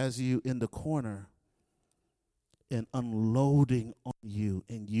 He has you in the corner and unloading on you,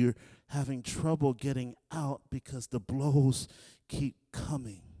 and you're having trouble getting out because the blows keep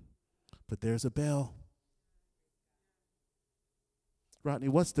coming. But there's a bell. Rodney,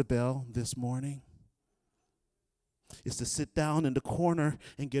 what's the bell this morning? It's to sit down in the corner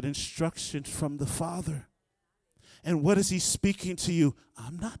and get instructions from the Father. And what is he speaking to you?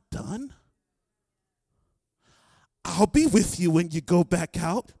 I'm not done. I'll be with you when you go back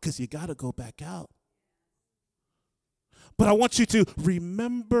out, because you got to go back out. But I want you to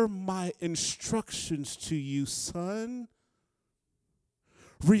remember my instructions to you, son.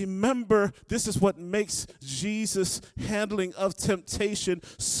 Remember, this is what makes Jesus' handling of temptation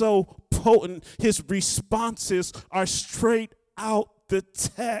so potent. His responses are straight out the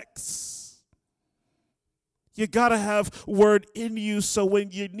text. You got to have word in you so when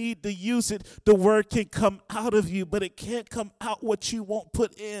you need to use it, the word can come out of you, but it can't come out what you won't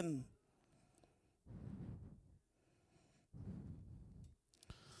put in.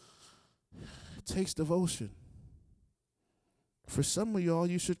 It takes devotion. For some of y'all,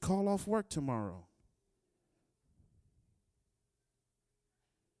 you should call off work tomorrow.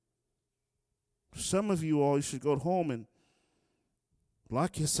 For some of you all, you should go home and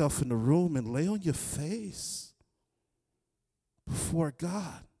lock yourself in the room and lay on your face before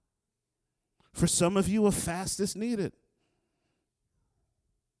God. For some of you, a fast is needed.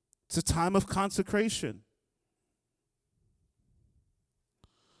 It's a time of consecration.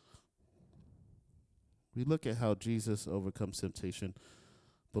 We look at how Jesus overcomes temptation,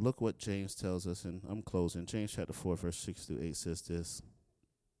 but look what James tells us, and I'm closing. James chapter 4, verse 6 through 8 says this.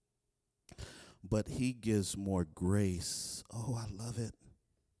 But he gives more grace. Oh, I love it.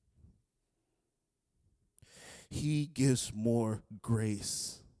 He gives more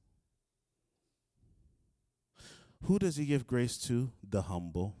grace. Who does he give grace to? The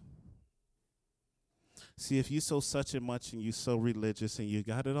humble. See, if you so such and much and you so religious and you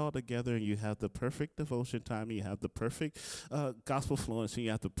got it all together and you have the perfect devotion time and you have the perfect gospel fluency and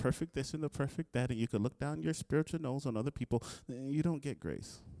you have the perfect this and the perfect that and you can look down your spiritual nose on other people, then you don't get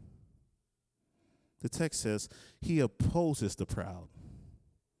grace. The text says he opposes the proud.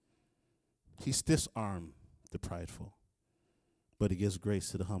 He stiff-arms the prideful, but he gives grace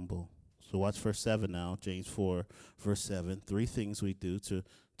to the humble. So watch verse 7 now, James 4, verse 7. 3 things we do to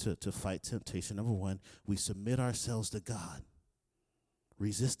fight temptation. Number 1, we submit ourselves to God.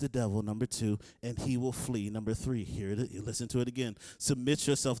 Resist the devil. Number 2, and he will flee. Number 3, listen to it again. Submit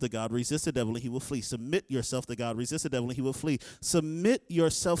yourself to God. Resist the devil, and he will flee. Submit yourself to God. Resist the devil, and he will flee. Submit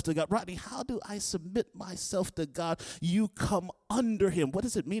yourself to God. Rodney, how do I submit myself to God? You come under him. What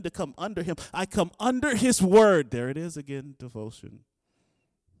does it mean to come under him? I come under his word. There it is again, devotion.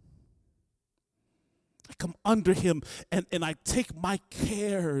 I come under him and I take my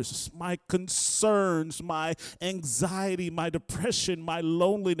cares, my concerns, my anxiety, my depression, my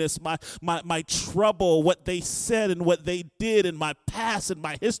loneliness, my trouble, what they said and what they did in my past and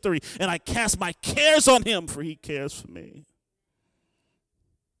my history, and I cast my cares on him, for he cares for me.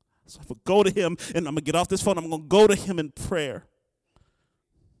 So I'm going to go to him, and I'm going to get off this phone. I'm going to go to him in prayer.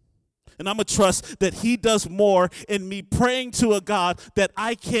 And I'm going to trust that he does more in me praying to a God that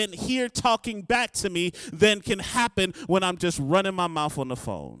I can't hear talking back to me than can happen when I'm just running my mouth on the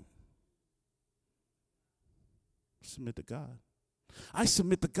phone. Submit to God. I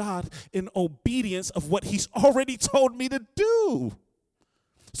submit to God in obedience of what he's already told me to do.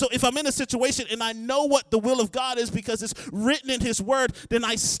 So if I'm in a situation and I know what the will of God is because it's written in his word, then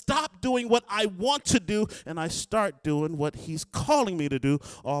I stop doing what I want to do and I start doing what he's calling me to do,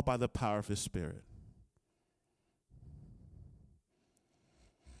 all by the power of his Spirit.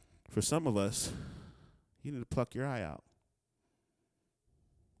 For some of us, you need to pluck your eye out.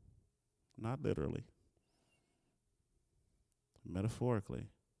 Not literally. Metaphorically.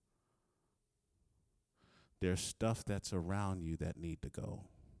 There's stuff that's around you that need to go.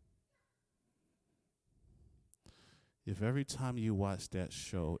 If every time you watch that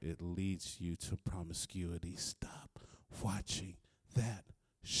show, it leads you to promiscuity, stop watching that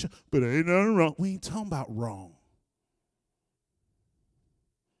show. But ain't nothing wrong. We ain't talking about wrong.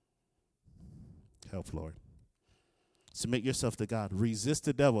 Help, Lord. Submit yourself to God. Resist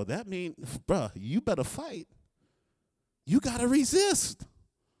the devil. That means, bruh, you better fight. you got to resist.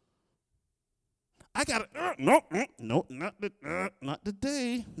 I got to, no, not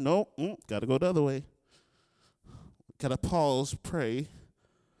today. No, got to go the other way. Got to pause, pray.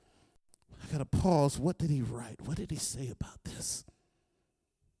 I got to pause. What did he write? What did he say about this?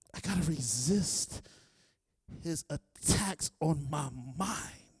 I got to resist his attacks on my mind.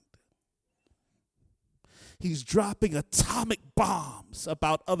 He's dropping atomic bombs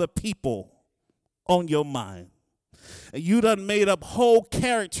about other people on your mind. And you done made up whole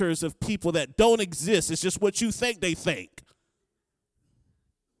characters of people that don't exist. It's just what you think they think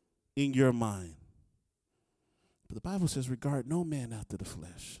in your mind. But the Bible says, regard no man after the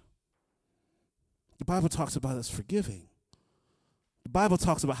flesh. The Bible talks about us forgiving. The Bible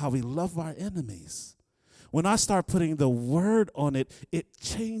talks about how we love our enemies. When I start putting the word on it, it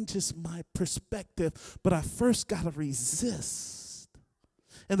changes my perspective. But I first got to resist.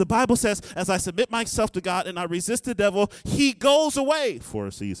 And the Bible says, as I submit myself to God and I resist the devil, he goes away for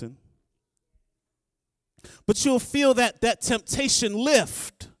a season. But you'll feel that temptation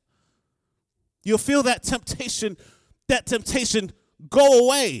lift. You'll feel that temptation go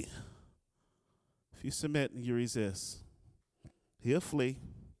away. If you submit and you resist, he'll flee.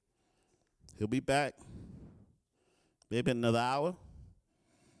 He'll be back. Maybe another hour.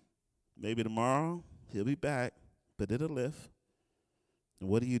 Maybe tomorrow. He'll be back. But it'll lift. And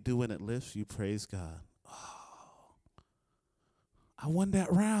what do you do when it lifts? You praise God. Oh, I won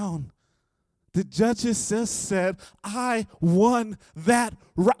that round. The judges just said, I won that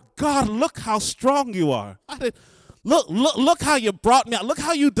round. God, look how strong you are. Look how you brought me out. Look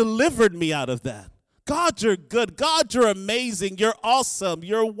how you delivered me out of that. God, you're good. God, you're amazing. You're awesome.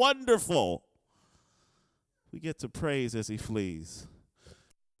 You're wonderful. We get to praise as he flees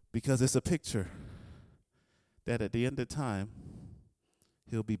because it's a picture that at the end of time,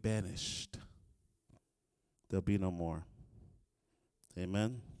 he'll be banished. There'll be no more.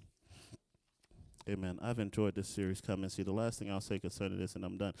 Amen. Amen. I've enjoyed this series. Come and see. The last thing I'll say concerning this, and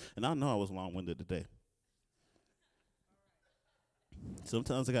I'm done. And I know I was long-winded today.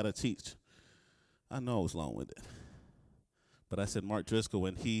 Sometimes I got to teach. I know I was long-winded. But I said Mark Driscoll,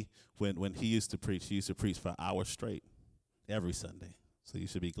 when he used to preach, he used to preach for hours straight every Sunday. So you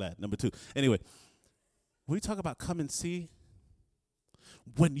should be glad. Number 2. Anyway, when we talk about come and see,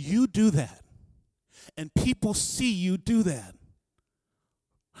 when you do that and people see you do that,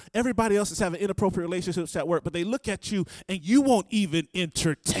 everybody else is having inappropriate relationships at work, but they look at you and you won't even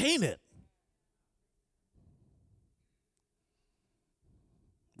entertain it.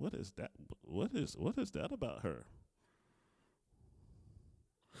 What is that? What is that about her?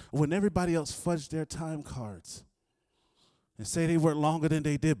 When everybody else fudged their time cards and say they worked longer than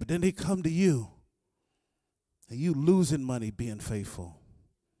they did, but then they come to you and you losing money being faithful.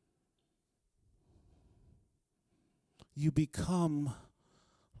 You become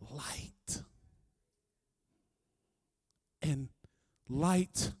light. And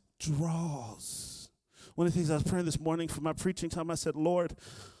light draws. One of the things I was praying this morning for my preaching time, I said, Lord,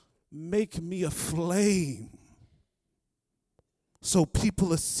 make me a flame so people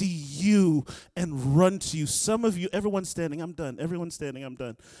will see you and run to you. Some of you, everyone's standing, I'm done. Everyone's standing, I'm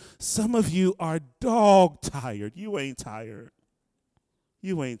done. Some of you are dog tired. You ain't tired.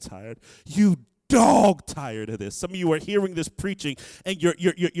 You ain't tired. You dog tired of this. Some of you are hearing this preaching and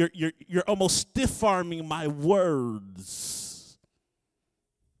you're almost stiff-arming my words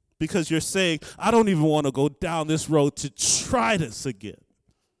because you're saying, I don't even want to go down this road to try this again.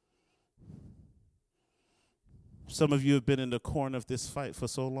 Some of you have been in the corner of this fight for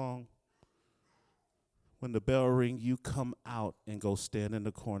so long. When the bell rings, you come out and go stand in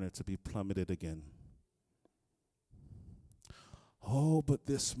the corner to be plummeted again. Oh, but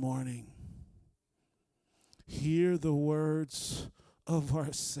this morning, hear the words of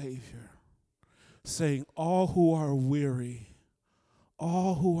our Savior saying, all who are weary,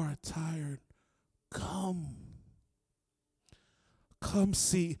 all who are tired, come. Come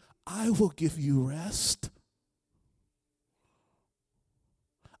see, I will give you rest.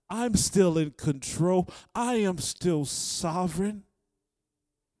 I'm still in control. I am still sovereign.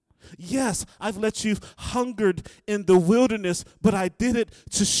 Yes, I've let you hungered in the wilderness, but I did it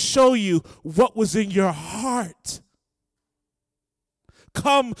to show you what was in your heart.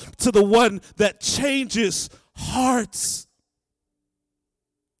 Come to the one that changes hearts.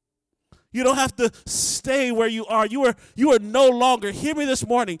 You don't have to stay where you are. You are no longer, hear me this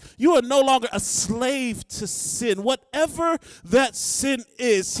morning, you are no longer a slave to sin. Whatever that sin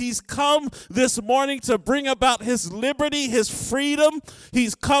is, he's come this morning to bring about his liberty, his freedom.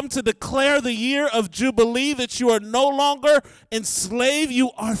 He's come to declare the year of Jubilee that you are no longer enslaved.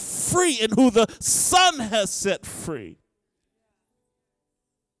 You are free in who the Son has set free.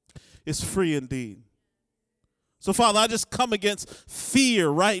 is free indeed. So, Father, I just come against fear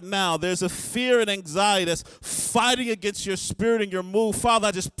right now. There's a fear and anxiety that's fighting against your spirit and your move. Father,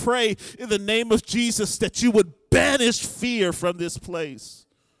 I just pray in the name of Jesus that you would banish fear from this place.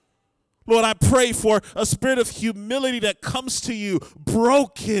 Lord, I pray for a spirit of humility that comes to you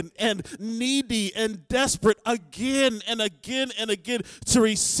broken and needy and desperate again and again and again to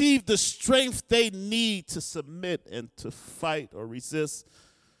receive the strength they need to submit and to fight or resist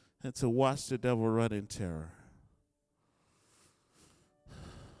and to watch the devil run in terror.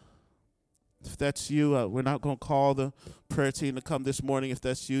 If that's you, we're not going to call the prayer team to come this morning. If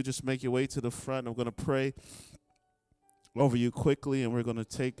that's you, just make your way to the front. I'm going to pray over you quickly, and we're going to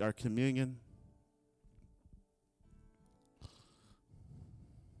take our communion.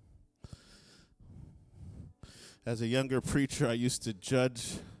 As a younger preacher, I used to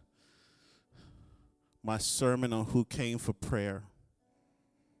judge my sermon on who came for prayer.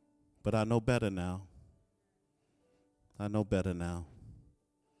 But I know better now. I know better now.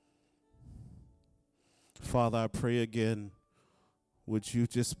 Father, I pray again, would you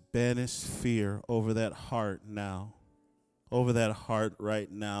just banish fear over that heart now, over that heart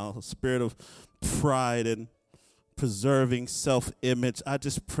right now, a spirit of pride and preserving self-image. I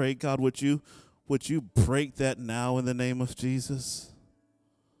just pray, God, would you break that now in the name of Jesus?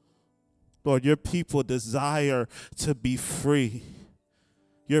 Lord, your people desire to be free.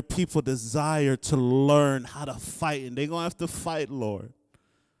 Your people desire to learn how to fight, and they're going to have to fight, Lord.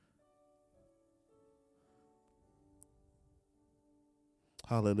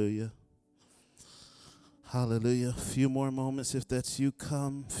 Hallelujah. Hallelujah. A few more moments. If that's you,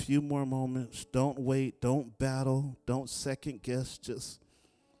 come. A few more moments. Don't wait. Don't battle. Don't second guess. Just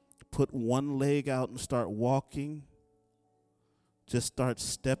put one leg out and start walking. Just start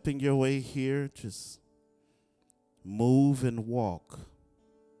stepping your way here. Just move and walk.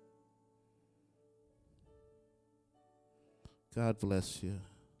 God bless you.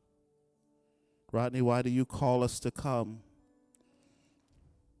 Rodney, why do you call us to come?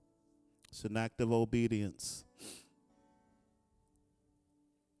 It's an act of obedience.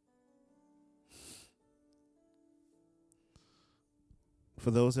 For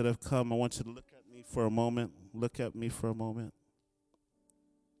those that have come, I want you to look at me for a moment. Look at me for a moment.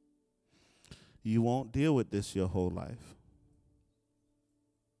 You won't deal with this your whole life.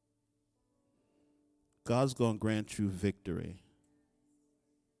 God's going to grant you victory.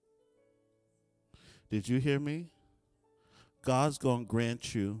 Did you hear me? God's going to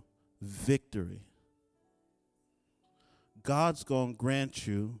grant you victory. God's going to grant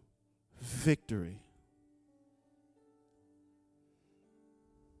you victory.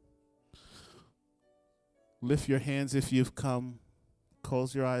 Lift your hands if you've come.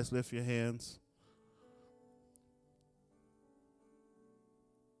 Close your eyes, lift your hands.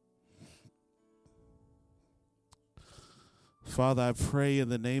 Father, I pray in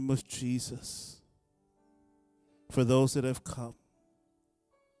the name of Jesus for those that have come.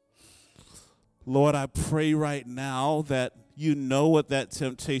 Lord, I pray right now that you know what that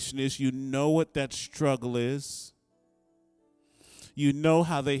temptation is. You know what that struggle is. You know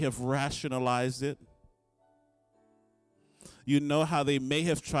how they have rationalized it. You know how they may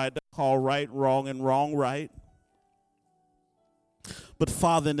have tried to call right wrong and wrong right. But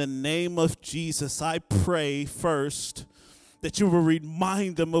Father, in the name of Jesus, I pray first that you will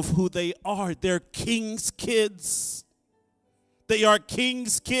remind them of who they are. They're king's kids. They are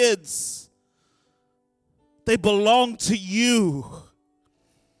king's kids. They belong to you.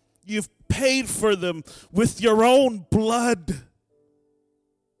 You've paid for them with your own blood.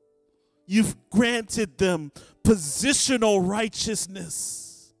 You've granted them positional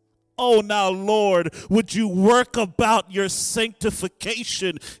righteousness. Oh, now, Lord, would you work about your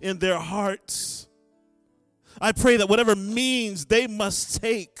sanctification in their hearts? I pray that whatever means they must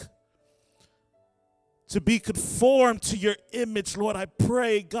take to be conformed to your image, Lord, I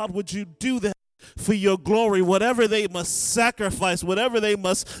pray, God, would you do that for your glory? Whatever they must sacrifice, whatever they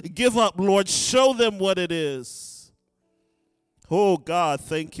must give up, Lord, show them what it is. Oh, God,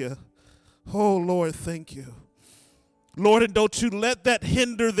 thank you. Oh, Lord, thank you. Lord, and don't you let that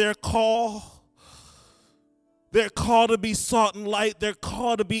hinder their call. They're called to be salt and light. They're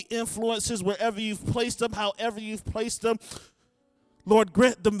called to be influencers wherever you've placed them, however you've placed them. Lord,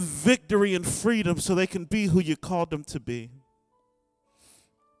 grant them victory and freedom so they can be who you called them to be.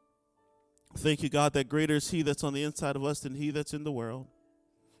 Thank you, God, that greater is he that's on the inside of us than he that's in the world.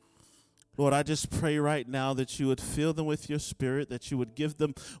 Lord, I just pray right now that you would fill them with your spirit, that you would give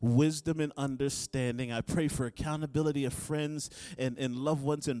them wisdom and understanding. I pray for accountability of friends and loved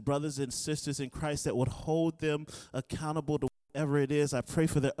ones and brothers and sisters in Christ that would hold them accountable to whatever it is. I pray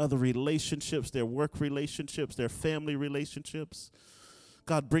for their other relationships, their work relationships, their family relationships.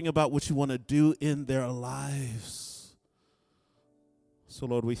 God, bring about what you want to do in their lives. So,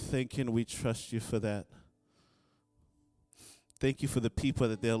 Lord, we thank you and we trust you for that. Thank you for the people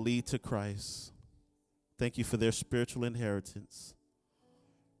that they'll lead to Christ. Thank you for their spiritual inheritance.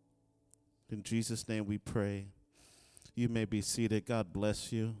 In Jesus' name we pray. You may be seated. God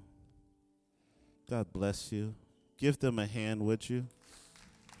bless you. God bless you. Give them a hand, would you?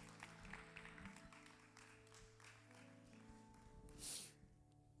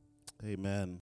 Amen.